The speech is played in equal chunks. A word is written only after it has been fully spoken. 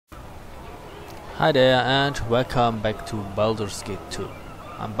Hi there and welcome back to Baldur's Gate 2.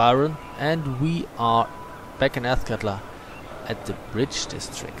 I'm Byron and we are back in Shangalar at the Bridge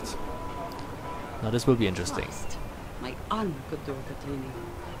District. Now this will be interesting. My Katrini.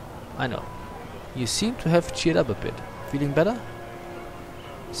 I know. You seem to have cheered up a bit. Feeling better?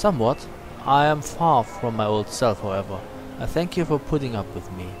 Somewhat. I am far from my old self, however. I thank you for putting up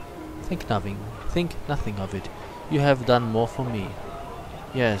with me. Think nothing of it. You have done more for me.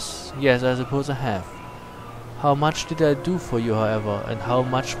 Yes, I suppose I have. How much did I do for you, however, and how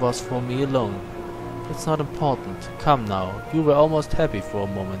much was for me alone? It's not important. Come now, you were almost happy for a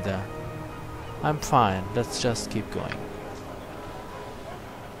moment there. I'm fine, let's just keep going.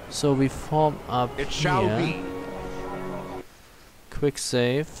 So we form up It shall here. be. Quick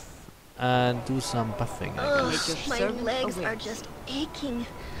save and do some buffing, I guess. Make your My servant legs awake. are just aching.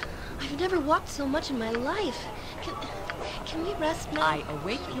 I've never walked so much in my life. Can we rest now? I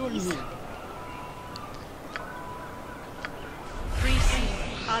await your Please? need.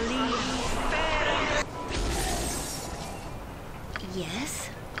 Yes?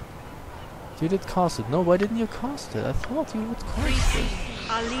 You did cast it. No, why didn't you cast it? I thought you would cast it.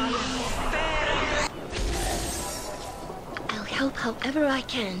 I'll help however I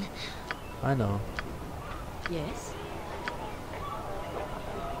can. I know. Yes?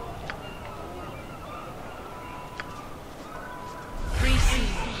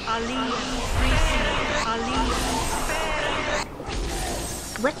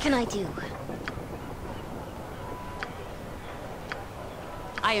 What can I do?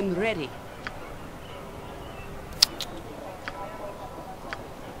 I am ready.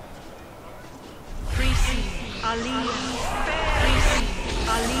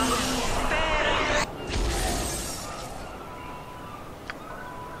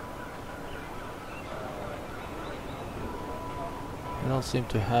 I don't seem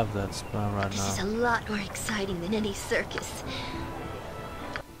to have that spell right This is a now. lot more exciting than any circus.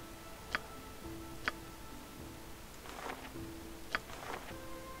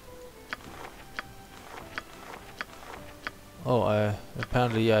 Oh,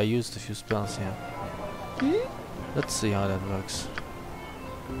 apparently I used a few spells here. Let's see how that works.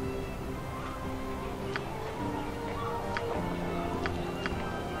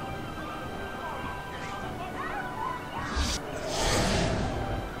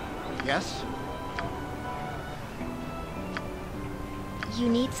 Yes? You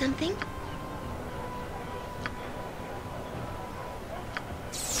need something?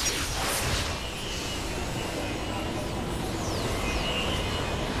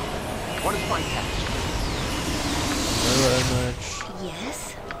 What is my task? Mirror image.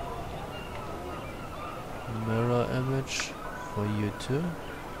 Yes? Mirror image for you too.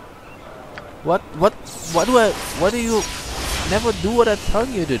 What do you never do what I tell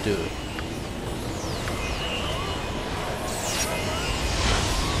you to do?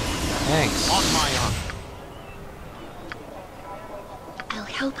 Thanks. On my honor. I'll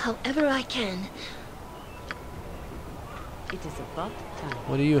help however I can. It is about time.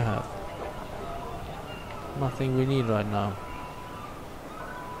 What do you have? Nothing we need right now.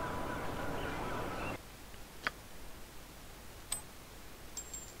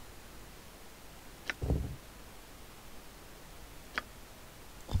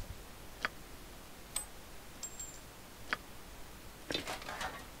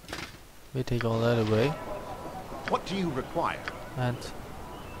 We take all that away What do you require? and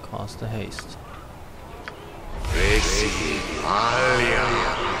cast the haste.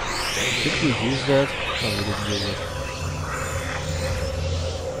 Did we use that? No, we didn't use it.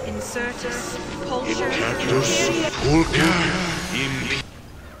 Insertus, Pulcher,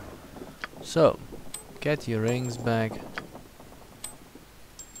 So, get your rings back.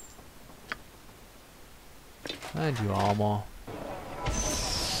 And your armor.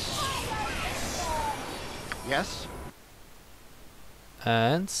 Yes?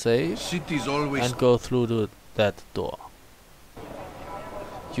 And save. City's always And go through that door.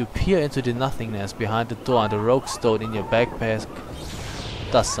 You peer into the nothingness behind the door and the rogue stone in your backpack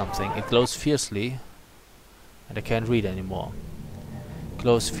does something. It glows fiercely and I can't read anymore.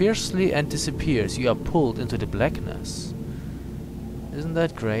 Glows fiercely and disappears. You are pulled into the blackness. Isn't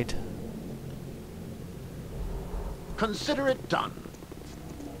that great? consider it done.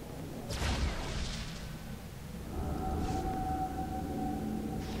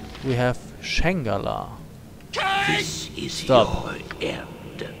 We have Shangalar. This is Stop. your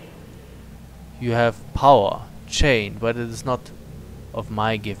end. You have power, chain, but it is not of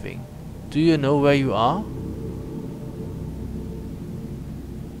my giving. Do you know where you are?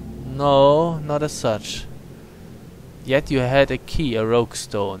 No, not as such. Yet you had a key, a rogue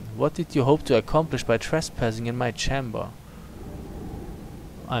stone. What did you hope to accomplish by trespassing in my chamber?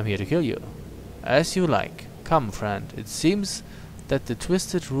 I'm here to kill you. As you like. Come, friend. It seems that the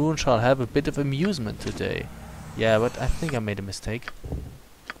Twisted Rune shall have a bit of amusement today. Yeah, but I think I made a mistake.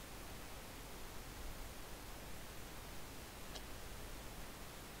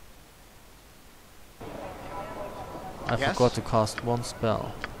 I forgot to cast one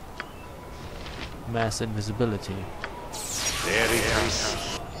spell. Mass invisibility. There it is.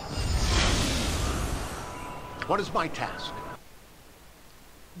 What is my task?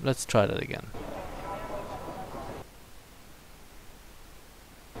 Let's try that again.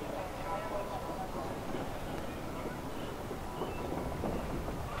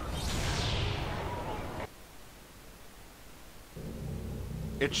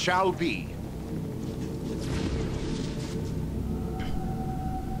 It shall be.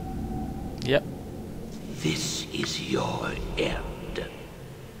 Yep. This is your end.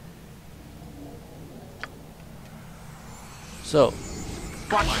 So,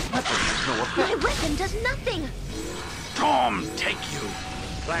 But my weapon has no effect. My weapon does nothing. Storm take you.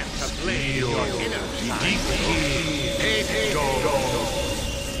 Plant a blade in your inner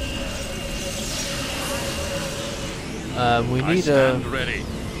we need a ready.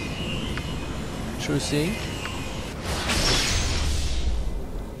 true seeing.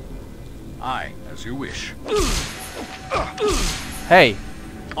 Aye, as you wish. Hey,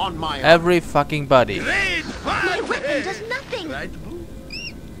 On my every fucking body. My weapon does nothing.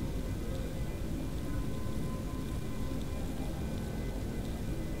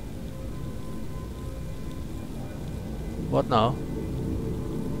 What now?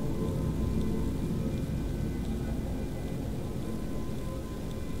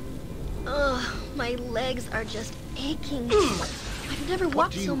 Ugh, my legs are just aching. I've never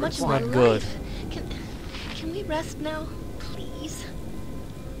walked do so you much in my require? Not good. life. Can we rest now, please?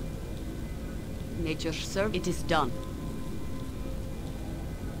 Nature's servant. It is done.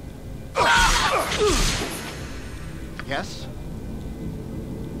 Yes?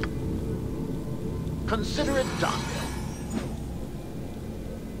 Consider it done.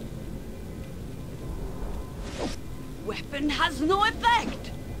 Weapon has no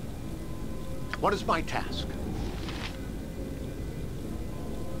effect. What is my task?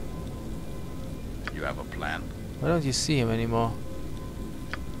 You have a plan? Why don't you see him anymore?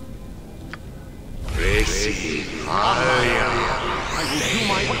 I will do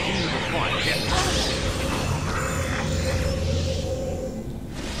my what you require.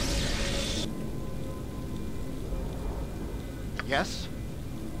 Yes?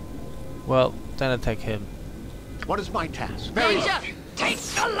 Well, then attack him. What is my task? Very well. Danger! Take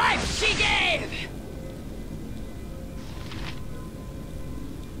the life she gave!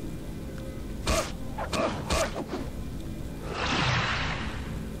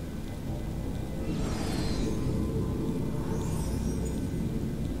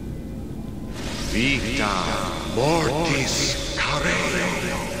 Vita mortis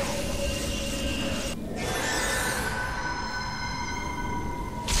carere.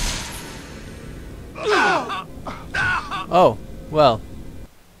 Oh, well.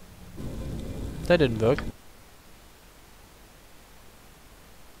 That didn't work.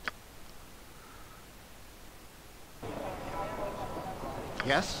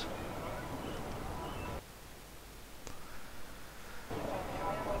 Yes?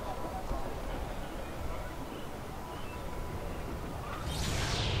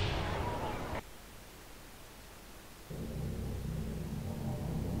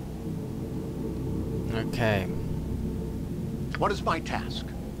 Okay. What is my task?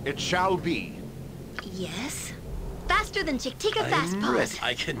 It shall be. Yes? Faster than Chick-Tika Fast Paws.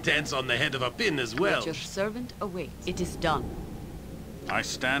 I can dance on the head of a pin as well. Nature's servant awaits. It is done. I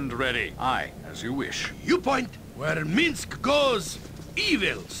stand ready. Aye, as you wish. You point where Minsk goes,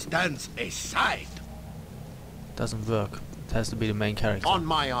 evil stands aside. Doesn't work. It has to be the main character. On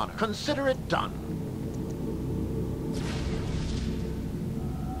my honor. Consider it done.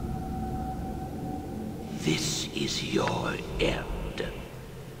 This is your end.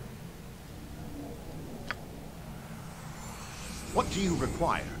 What do you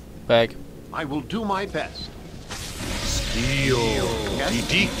require? Back. I will do my best. Steel. Yes?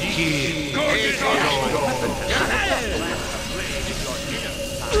 Didiki.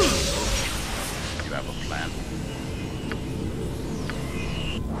 You have a plan?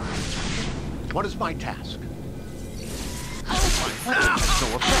 What is my task? My weapon has no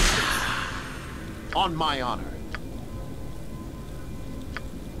effect. On my honor.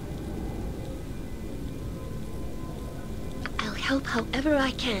 I'll help however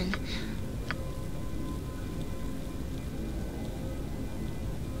I can.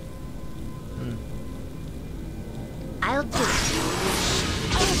 I'll do it.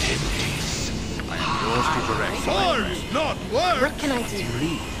 I am yours to direct. Swords, not words! What can I do?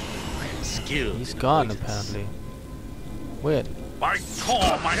 I am skilled. He's gone apparently. Weird. By Thor,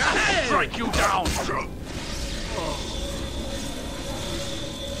 I will strike you down!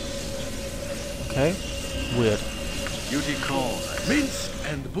 Okay. Weird. Duty calls. Minsk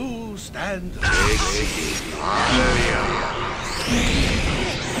and Boo stand.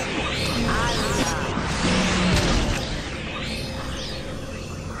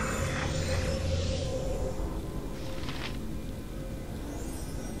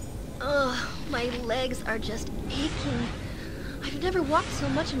 Ugh, my legs are just aching. I've never walked so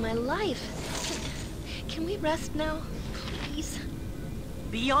much in my life. Can we rest now, please?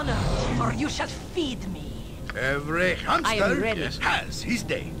 Be honored, or you shall feed me. Every I am hamster ready. has his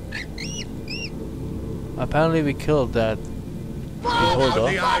day. Apparently we killed that For the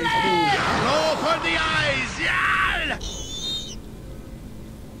beholder. eyes, Boo! Blow for the eyes! Yeah!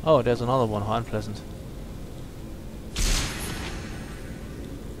 Oh, there's another one. How unpleasant.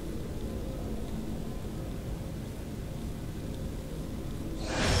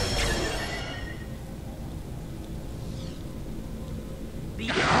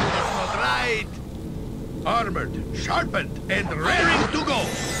 That's not right! Armored, sharpened, and raring to go!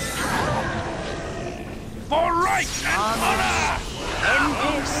 For right and honor!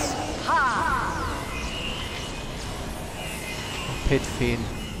 Endless ha! Pit fiend.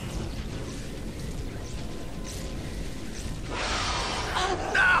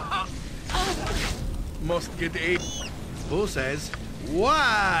 Must get a... Who says,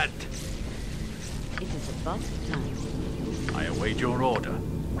 what? It is about time. I await your order.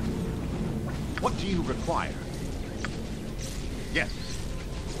 What do you require? Yes.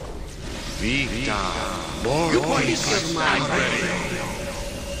 You point it, I'm ready.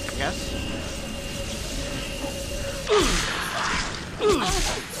 Yes.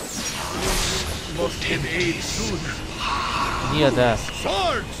 Must get aid soon. Near death.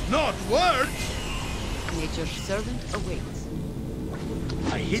 Swords, not words! Nature's servant awaits.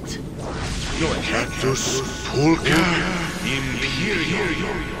 I hit.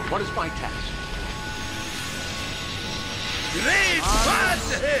 What is my task? Great fun!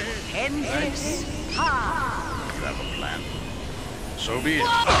 Endless ha! You have a plan. So be it.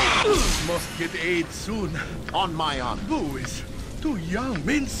 Must get aid soon. On my honor. Boo is too young.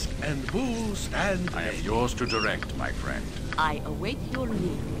 Minsk and Boo stand. I am yours to direct, my friend. I await your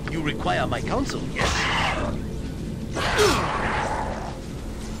need. You require my counsel? Yes.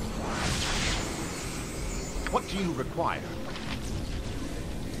 What do you require?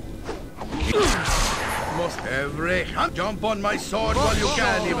 Must every hunt jump on my sword while you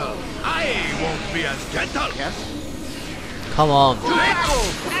can, evil. I won't be as gentle. Yes. Come on. Battle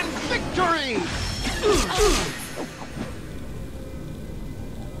and victory!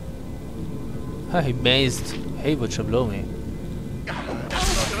 He mazed. Hey, would you blow me?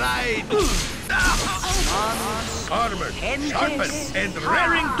 That's not right. Armored, sharpened, and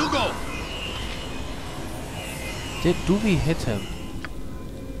raring to go. Do we hit him?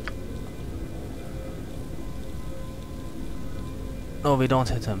 No, we don't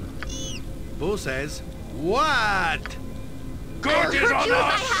hit him. Boo says, what? God is on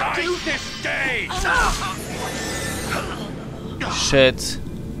our side this day! Shit.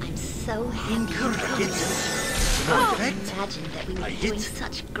 I'm so happy. No I effect. imagined that we were hit. doing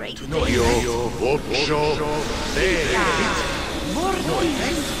such great things. No effect.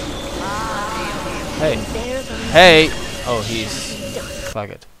 Hey. There's a Hey. Oh, he's... Fuck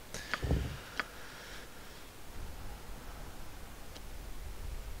it.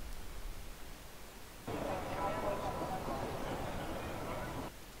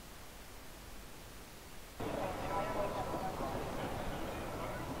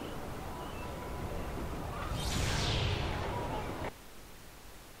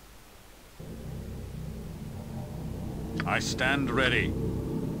 I stand ready.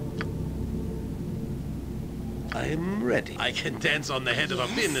 I'm ready. I can dance on the head of a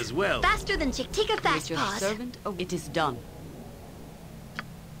pin as well. faster than Chick-Tika Fast Nature's Paws. servant it is done.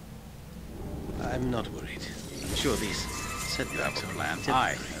 I'm not worried. I'm sure these setbacks are Plan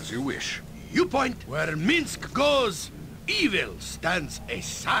I, as you wish. You point where Minsk goes, evil stands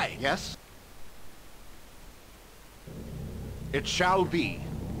aside. Yes. It shall be.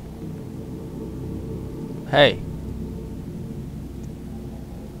 Hey.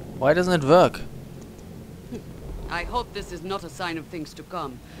 Why doesn't it work? I hope this is not a sign of things to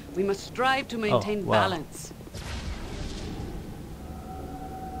come. We must strive to maintain wow. balance.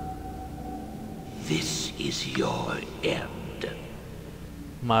 This is your end.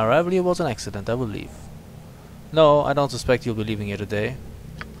 My arrival here was an accident, I will leave. No, I don't suspect you'll be leaving here today.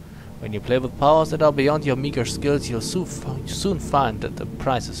 When you play with powers that are beyond your meager skills, you'll soon find that the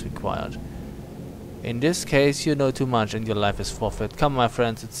price is required. In this case, you know too much and your life is forfeit. Come, my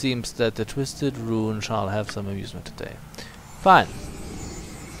friends, it seems that the Twisted Rune shall have some amusement today. Fine.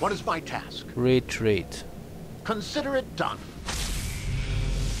 What is my task? Retreat. Consider it done.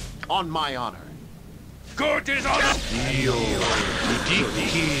 On my honor. Good is on us!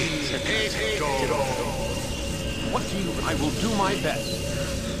 What do you... I will do my best.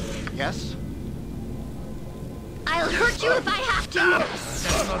 Yes? I'll hurt you if I have to.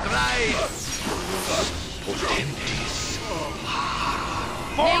 That's not right! For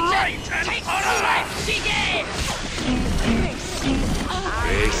right and honor!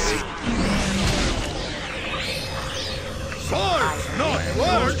 Swords, not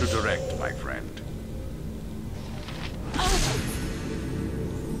words! To direct, my friend.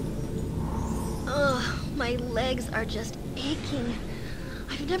 Ugh, my legs are just aching.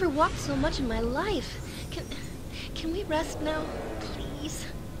 I've never walked so much in my life. Can we rest now, please?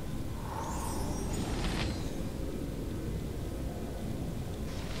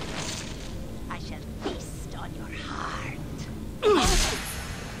 I shall feast on your heart.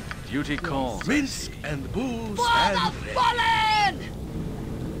 Duty calls. Minsk and booze For the fallen!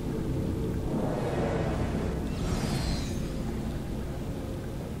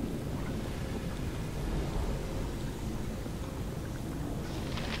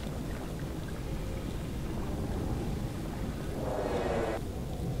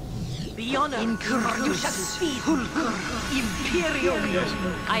 The honor, or you shall feed Imperium.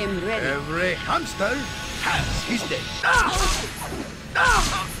 I am ready. Every hamster has his day.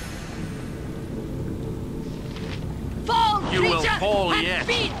 Fall, You will creature, fall and yet.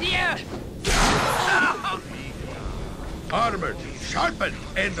 feed the earth. Armored, sharpened,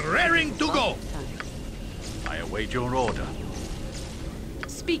 and raring to go. I await your order.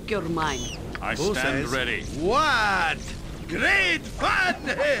 Speak your mind. I Who stand says ready. What? Great fun!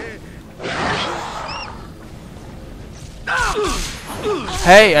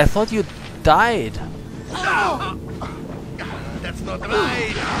 Hey, I thought you died. That's not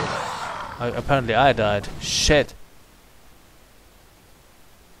right. Apparently I died. Shit.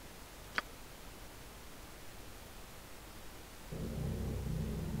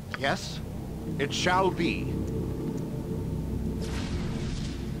 Yes? It shall be.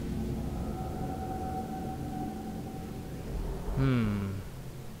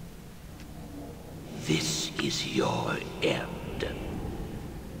 This is your end.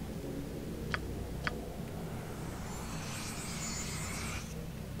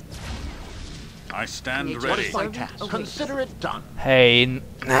 I stand What What ready. is my task? Consider it done. Hey, On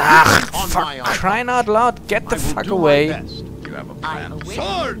fuck, my honor. crying out loud, get the I will fuck do away. my best. You have a I plan. await.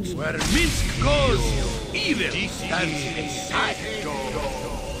 Swords where Minsk goes, evil stands aside.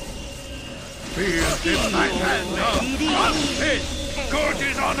 Feel the backhand of justice. Good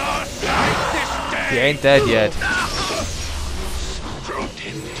is on our side this He day. ain't dead yet.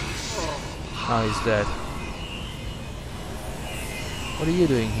 Oh, he's dead. What are you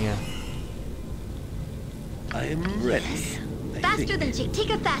doing here? I am ready. Faster than Jake. Take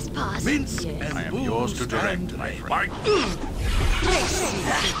a fast pause. Minsk I and am yours to booze direct, and my rain. friend.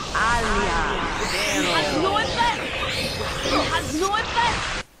 Has no effect! Has no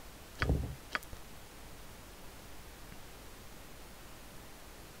effect!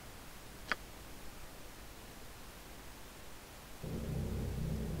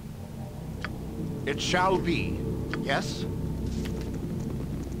 It shall be. Yes?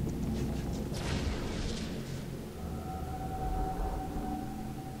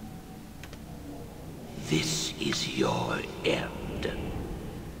 This is your end.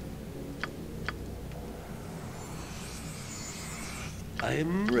 I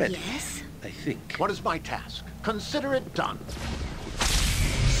am ready, Yes? I think. What is my task? Consider it done.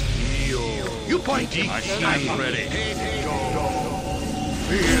 You point I stand ready.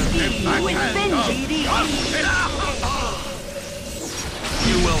 Feel the backhand of justice.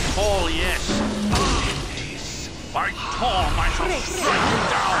 You will fall yet. By Tom, I shall strike you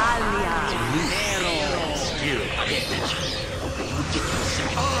down.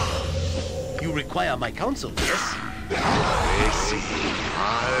 You require my counsel, yes?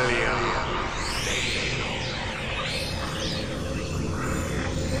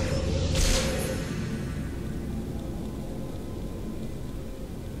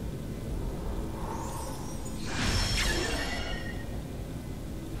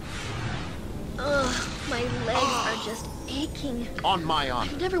 Ugh, my legs are just aching. On my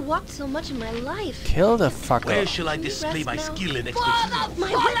honor. I've never walked so much in my life. Kill the fucker. Where shall I Can we display rest my now? skill and expertise?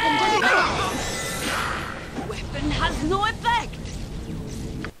 My weapon doesn't... has no effect!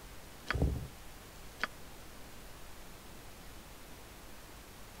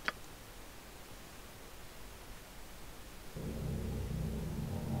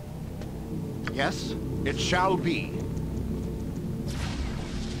 Yes, it shall be.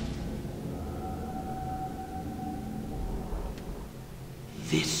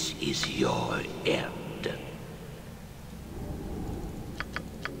 This is your end.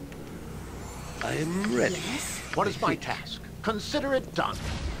 I am ready. What is my task? Consider it done.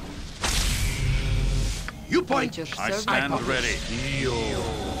 You point. I stand ready.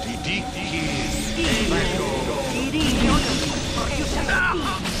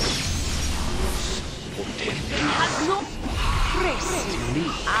 has no rest.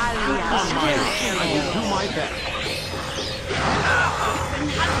 On my own, I will do my best.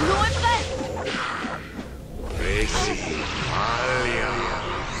 Has no effect.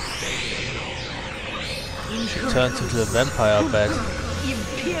 Turns into a vampire bat.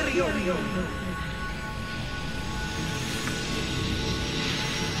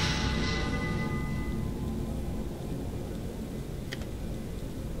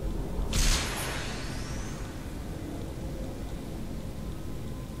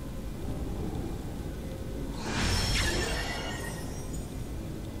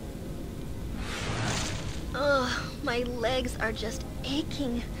 My legs are just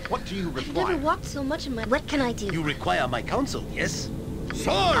aching. What do you I've require? never walked so much in my... What can I do? You require my counsel, yes?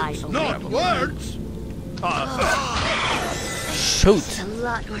 Swords, not words. Shoot! It's a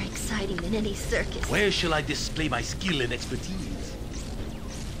lot more exciting than any circus. Where shall I display my skill and expertise?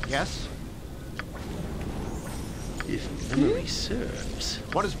 Yes? If memory serves.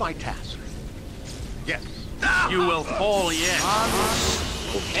 What is my task? Yes. You will fall yet.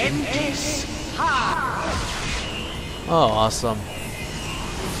 Oh, awesome.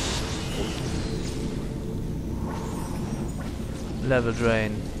 Level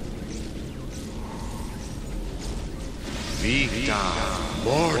drain. Vita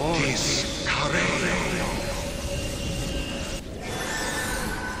mortis carere.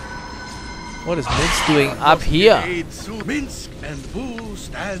 What is Minsk doing up here? Minsk and Boo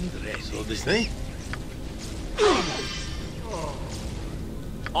stand ready. So this thing?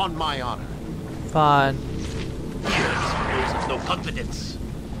 On my honor. Fine. No confidence.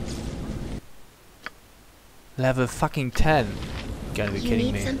 Level fucking 10. You gotta be You kidding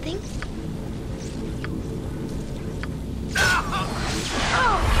need me. something?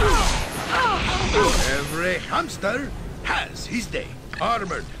 Every hamster has his day.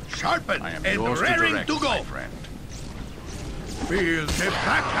 Armored, sharpened, I am and yours raring direct, to go. my friend. Feel the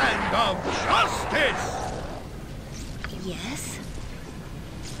backhand of justice. Yes?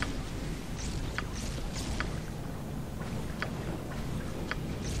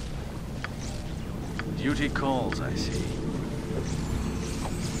 Duty calls, I see.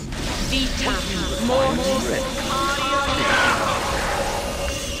 Vita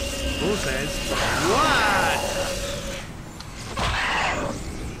Who says what?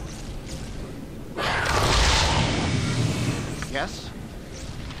 Yes?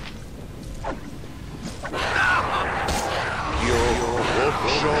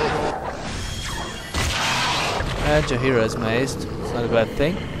 And Jahira is mazed. It's not a bad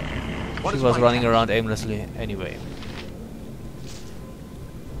thing. What She is was my running task? around aimlessly anyway.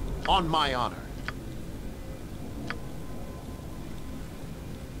 On my honor.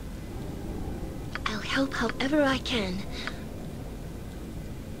 I'll help however I can.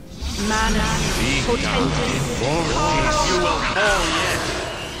 mana potentis. You will fall yet.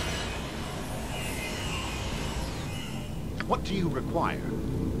 What do you require?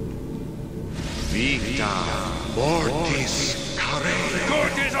 Vita mortis carere.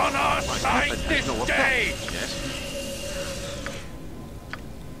 Good is on our side this day. Yes?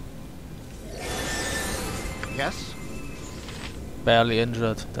 Yes? Barely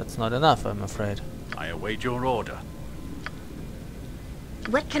injured. That's not enough, I'm afraid. I await your order.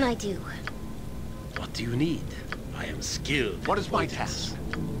 What can I do? What do you need? I am skilled. What is my Points. task?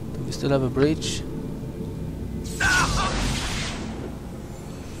 Do we still have a breach?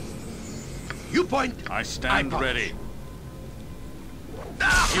 You point. I stand I punch. ready.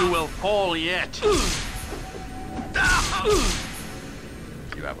 You will fall yet. You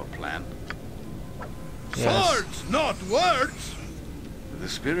have a plan? Yes. Swords, not words. The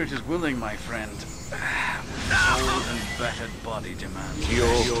spirit is willing, my friend. Old and battered body demands.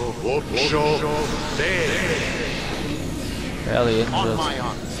 Barely injured. On my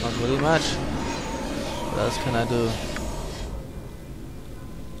honor. It's not really much. What else can I do?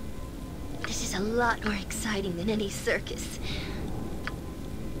 This is a lot more exciting than any circus.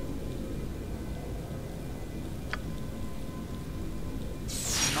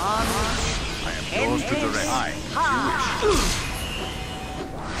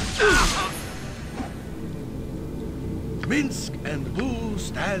 Minsk and Boo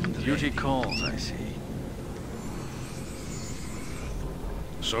stand Duty ready. calls, I see.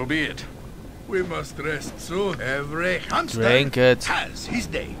 So be it. We must rest soon. Every hamster Drink it. has his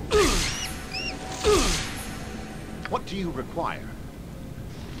day. What do you require?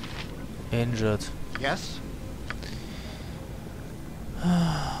 Injured. Yes?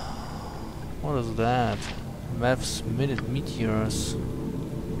 What is that? Mav's minute meteors.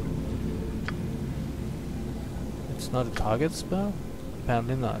 It's not a target spell?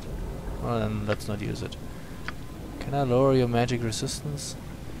 Apparently not. Well then let's not use it. Can I lower your magic resistance?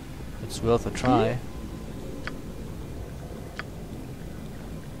 It's worth a try.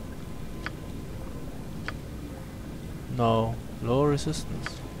 No. Lower resistance.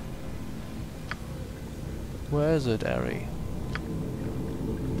 Where is it, Ari?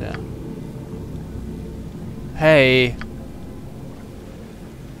 There. Hey!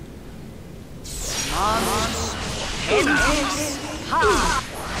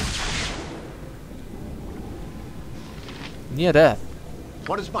 Near death.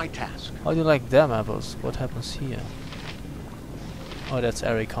 What is my task? How do you like them apples? What happens here? Oh, that's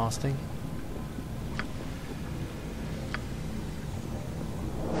Ari casting.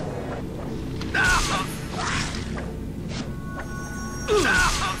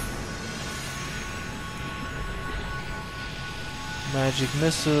 Magic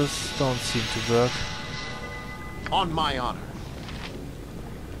missiles don't seem to work. On my honor.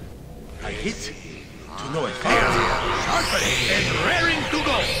 I hit to no effect. Sharpening and raring to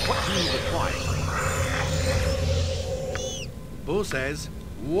go. What do you require? Boo says,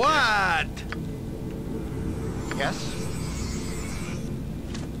 what? Yes?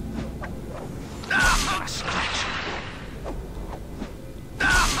 Scratch.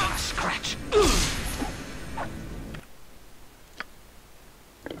 Scratch.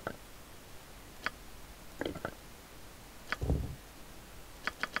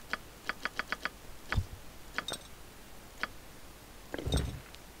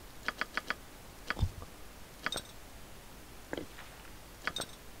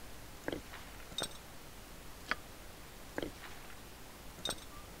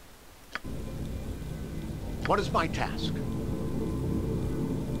 What is my task?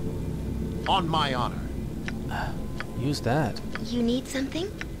 On my honor. Use that. You need something?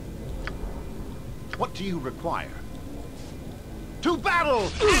 What do you require? To battle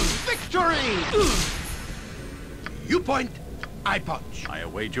and victory! You point, I punch. I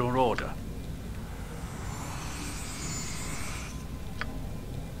await your order.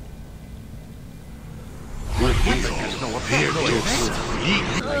 Has no effect.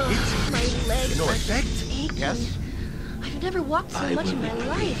 My legs No are effect? aching. Yes? I've never walked so much in my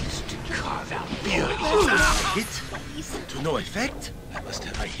life. Carve out Rest I hit please. to no effect.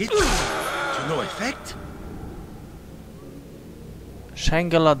 I hit to no effect.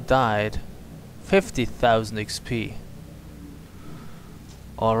 Shangalar died. 50,000 XP.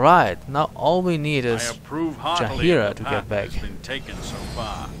 Alright, now all we need I is approve heartily Jahira of the to path get back. that has been taken so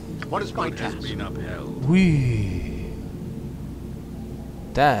far. What is my Good has task? been upheld. Whee!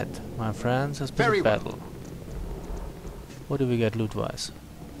 That, my friends, has been Very a well. battle. What do we get loot-wise?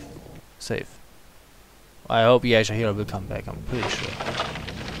 Safe. I hope Jahira will come back, I'm pretty sure.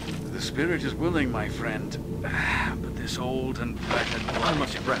 The spirit is willing, my friend, but this old and battered body I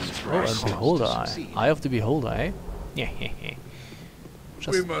must rest for Oh, our and cause Beholder to Eye. succeed. Eye of the Beholder, eh? Yeah.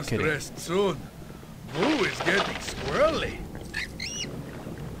 Just We must kidding. rest soon. Boo is getting squirrely.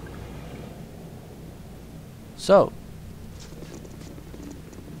 So.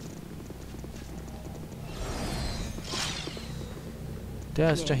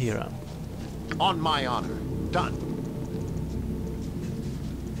 There's Jahira. On my honor. Done.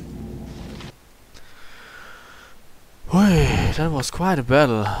 Whey, that was quite a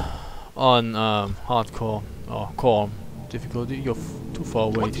battle on hardcore or core difficulty. You're too far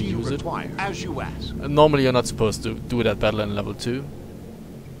away What to do you use it. require? As you ask. Normally you're not supposed to do that battle in level 2.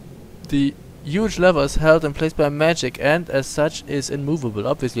 The huge lever is held in place by magic and as such is immovable.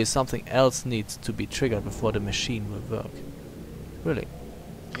 Obviously something else needs to be triggered before the machine will work. Really.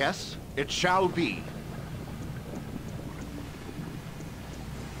 Yes, it shall be.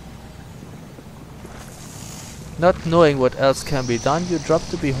 Not knowing what else can be done, you drop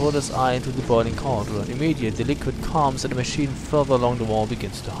the Beholder's Eye into the boiling cauldron. Immediately, the liquid calms and the machine further along the wall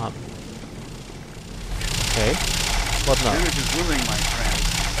begins to hum. Okay. What now? Spirit is willing, my friend.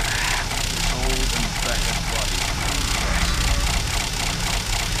 This old and battered body needs rest.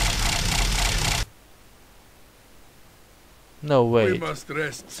 No, We wait. must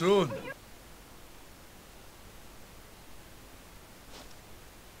rest soon.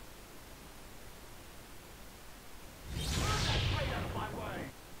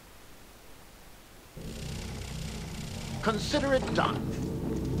 Consider it done.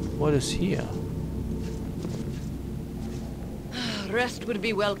 What is here? Rest would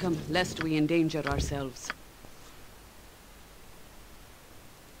be welcome, lest we endanger ourselves.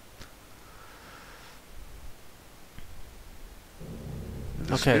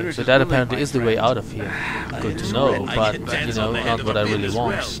 The Okay, spirit so is that willing, apparently my is the way friend. out of here. Good to It's know, red. but I can you know, dance on the not end what I of a really pin as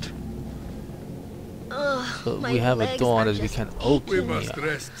want. well. Ugh, So my we have a legs door are that we just can We open must here.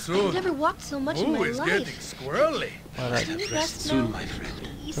 rest I've soon. never walked so much in Who my is life. getting squirrely? Well, that Can we Rest rest soon, now? my friend.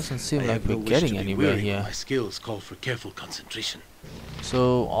 Please? doesn't seem I like have no we're wish getting to be anywhere weary, but here. my skills call for careful concentration.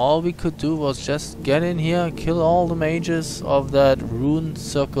 So all we could do was just get in here, kill all the mages of that rune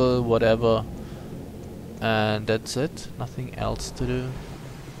circle, whatever. And that's it. Nothing else to do.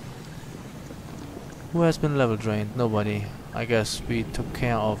 Who has been level drained? Nobody. I guess we took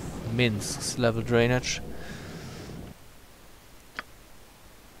care of Minsk's level drainage.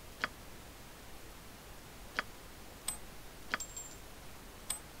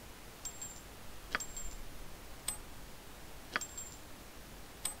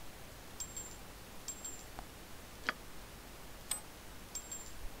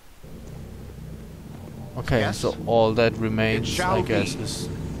 Okay, Yes? so all that remains, shall I guess, be. is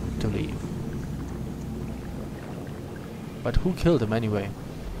to leave. But who killed him anyway?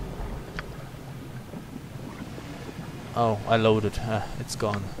 Oh, I loaded. It's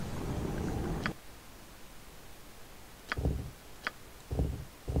gone.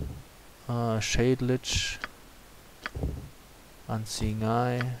 Shade Lich. Unseeing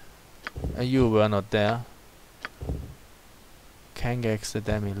Eye. You were not there. Kangax the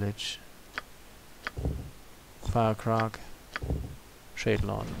Demi Lich. Firecrag. Shade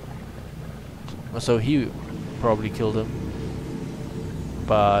Lord. So he probably killed him.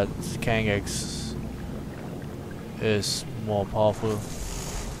 But Kangax is more powerful.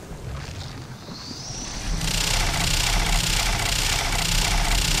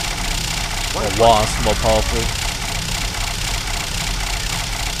 Or was more powerful.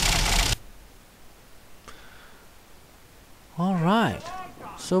 Alright.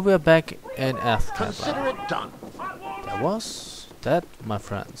 So we're back in Consider Athkabla. it done. That, my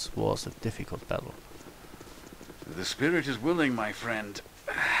friends, was a difficult battle. The spirit is willing, my friend.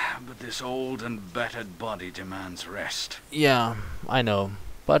 But this old and battered body demands rest. Yeah, I know.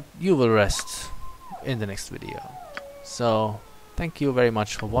 But you will rest in the next video. So, thank you very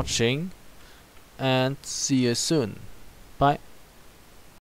much for watching. And see you soon. Bye.